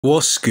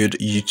What's good,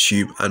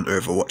 YouTube and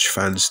Overwatch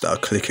fans that are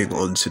clicking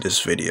onto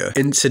this video?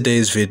 In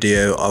today's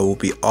video, I will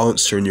be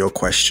answering your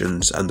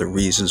questions and the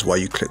reasons why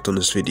you clicked on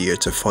this video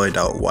to find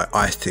out why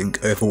I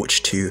think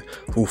Overwatch 2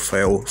 will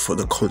fail for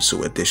the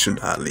console edition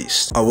at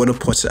least. I want to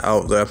put it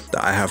out there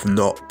that I have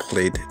not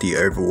played the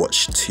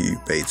Overwatch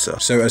 2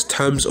 beta. So as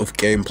terms of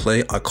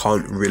gameplay, I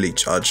can't really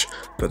judge,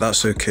 but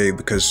that's okay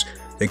because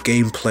the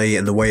gameplay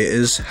and the way it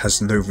is has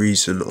no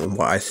reason on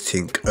why I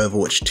think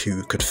Overwatch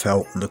 2 could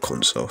fail on the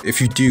console. If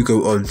you do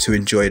go on to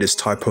enjoy this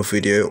type of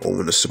video or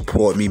want to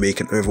support me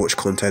making Overwatch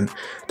content,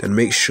 then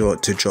make sure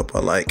to drop a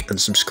like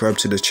and subscribe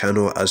to the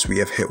channel as we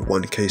have hit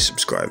 1k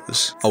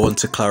subscribers. I want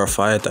to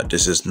clarify that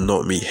this is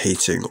not me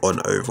hating on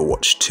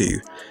Overwatch 2.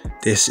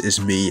 This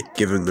is me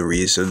giving the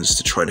reasons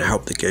to try and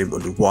help the game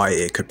on why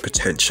it could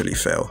potentially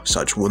fail,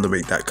 so I just want to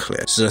make that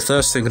clear. So the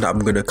first thing that I'm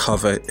going to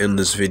cover in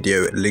this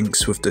video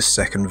links with the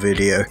second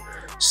video,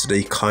 so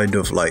they kind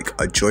of like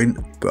are joint,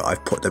 but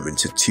I've put them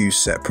into two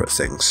separate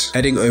things.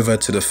 Heading over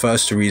to the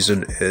first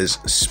reason is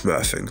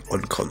smurfing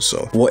on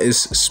console. What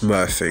is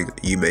smurfing,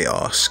 you may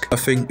ask?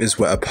 Smurfing is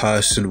where a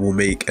person will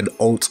make an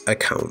alt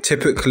account.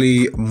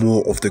 Typically,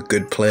 more of the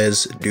good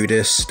players do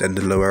this than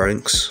the lower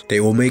ranks. They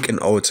will make an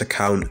alt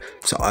account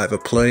to either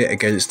play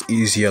against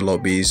easier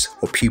lobbies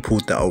or people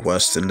that are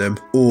worse than them,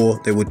 or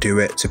they will do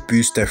it to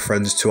boost their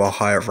friends to a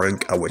higher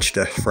rank at which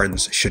their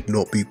friends should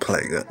not be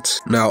playing at.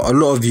 Now, a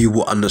lot of you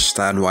will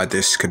understand why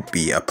this could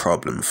be a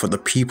problem. For the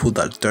people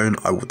that don't,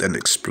 I will then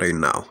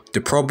explain now.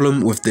 The problem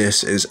with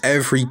this is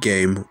every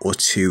game or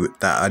two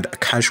that a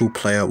casual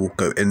player will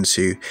go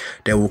into,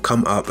 they will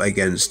come up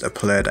against a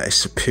player that is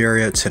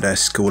superior to their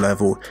skill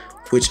level,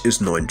 which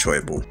is not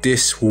enjoyable.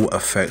 This will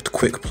affect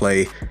quick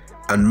play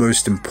and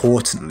most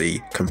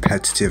importantly,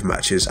 competitive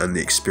matches and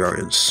the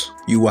experience.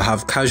 You will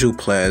have casual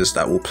players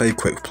that will play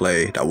quick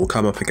play, that will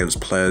come up against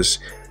players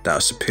that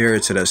are superior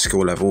to their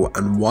skill level,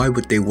 and why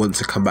would they want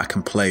to come back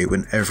and play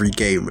when every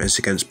game is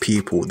against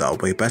people that are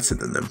way better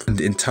than them? And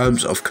in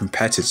terms of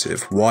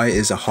competitive, why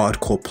is a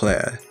hardcore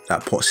player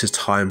that puts his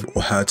time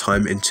or her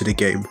time into the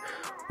game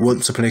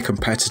want to play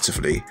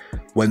competitively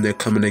when they're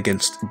coming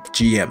against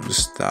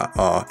GMs that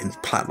are in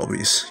plat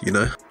lobbies, you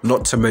know?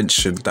 Not to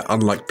mention that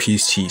unlike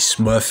PC,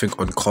 smurfing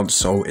on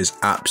console is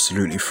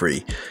absolutely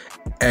free.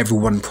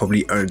 Everyone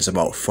probably owns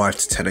about 5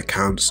 to 10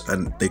 accounts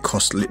and they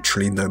cost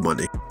literally no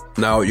money.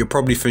 Now you're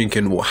probably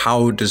thinking, well,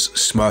 how does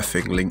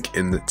smurfing link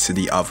into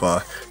the other,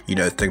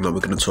 thing that we're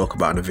going to talk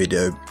about in the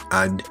video?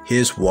 And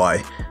here's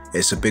why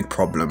it's a big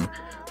problem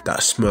that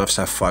smurfs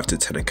have 5 to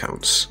 10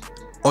 accounts.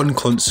 On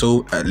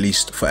console, at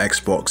least for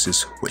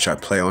Xboxes, which I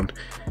play on,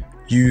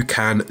 you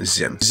can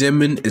zim.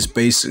 Zimming is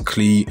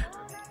basically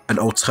an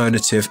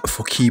alternative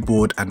for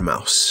keyboard and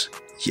mouse.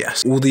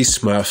 Yes, all these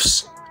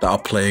smurfs that are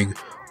playing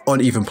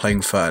aren't even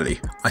playing fairly.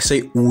 I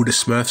say all the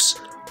smurfs,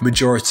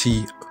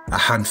 majority, a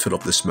handful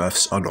of the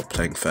smurfs are not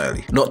playing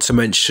fairly. Not to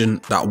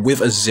mention that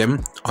with a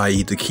zim,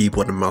 i.e. the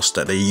keyboard and mouse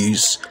that they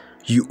use,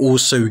 you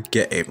also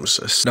get aim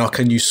assist. Now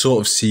can you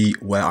sort of see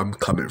where I'm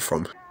coming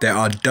from? There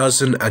are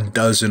dozen and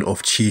dozen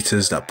of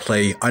cheaters that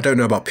play, I don't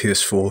know about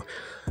PS4,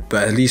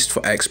 but at least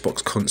for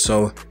Xbox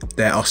console,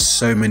 there are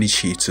so many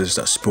cheaters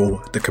that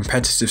spoil the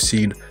competitive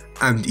scene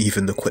and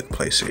even the quick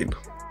play scene.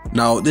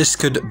 Now this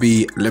could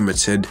be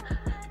limited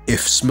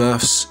if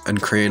smurfs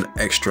and creating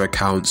extra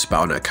accounts,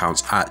 battle.net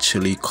accounts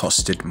actually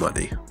costed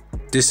money.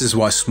 This is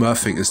why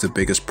smurfing is the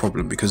biggest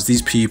problem, because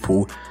these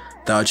people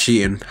that are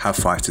cheating have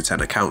 5 to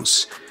 10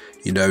 accounts.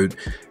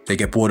 They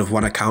get bored of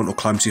one account or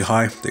climb too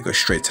high, they go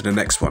straight to the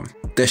next one.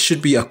 There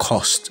should be a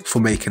cost for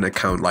making an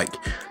account, like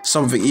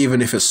something,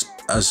 even if it's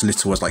as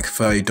little as like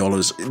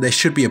 $30, there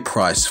should be a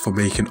price for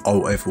making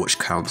all Overwatch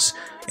accounts,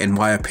 in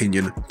my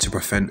opinion, to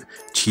prevent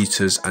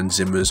cheaters and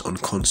zimmers on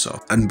console.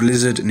 And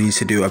Blizzard needs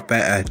to do a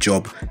better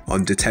job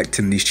on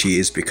detecting these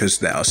cheaters because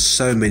there are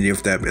so many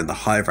of them in the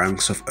high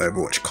ranks of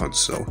Overwatch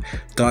console.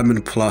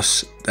 Diamond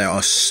Plus, there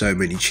are so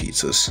many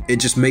cheaters. It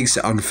just makes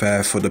it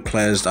unfair for the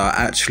players that are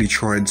actually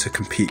trying to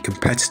compete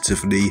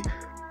competitively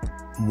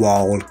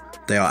while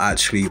they are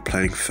actually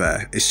playing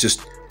fair. It's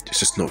just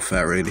not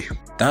fair, really.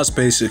 That's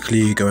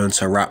basically going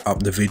to wrap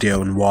up the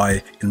video on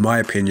why, in my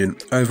opinion,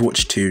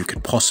 Overwatch 2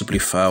 could possibly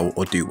fail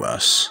or do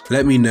worse.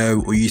 Let me know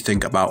what you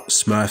think about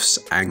smurfs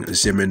and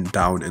zimming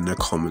down in the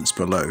comments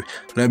below.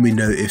 Let me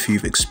know if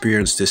you've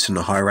experienced this in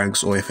the high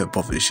ranks or if it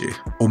bothers you.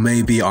 Or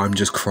maybe I'm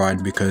just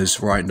crying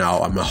because right now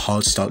I'm a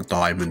hard stuck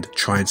diamond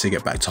trying to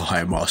get back to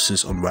higher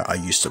masters on where I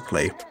used to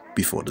play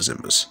before the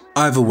zimmers.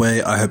 Either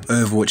way, I hope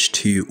Overwatch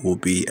 2 will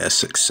be a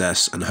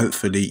success and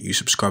hopefully you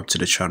subscribe to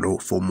the channel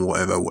for more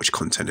Overwatch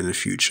content in the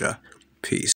future. Peace.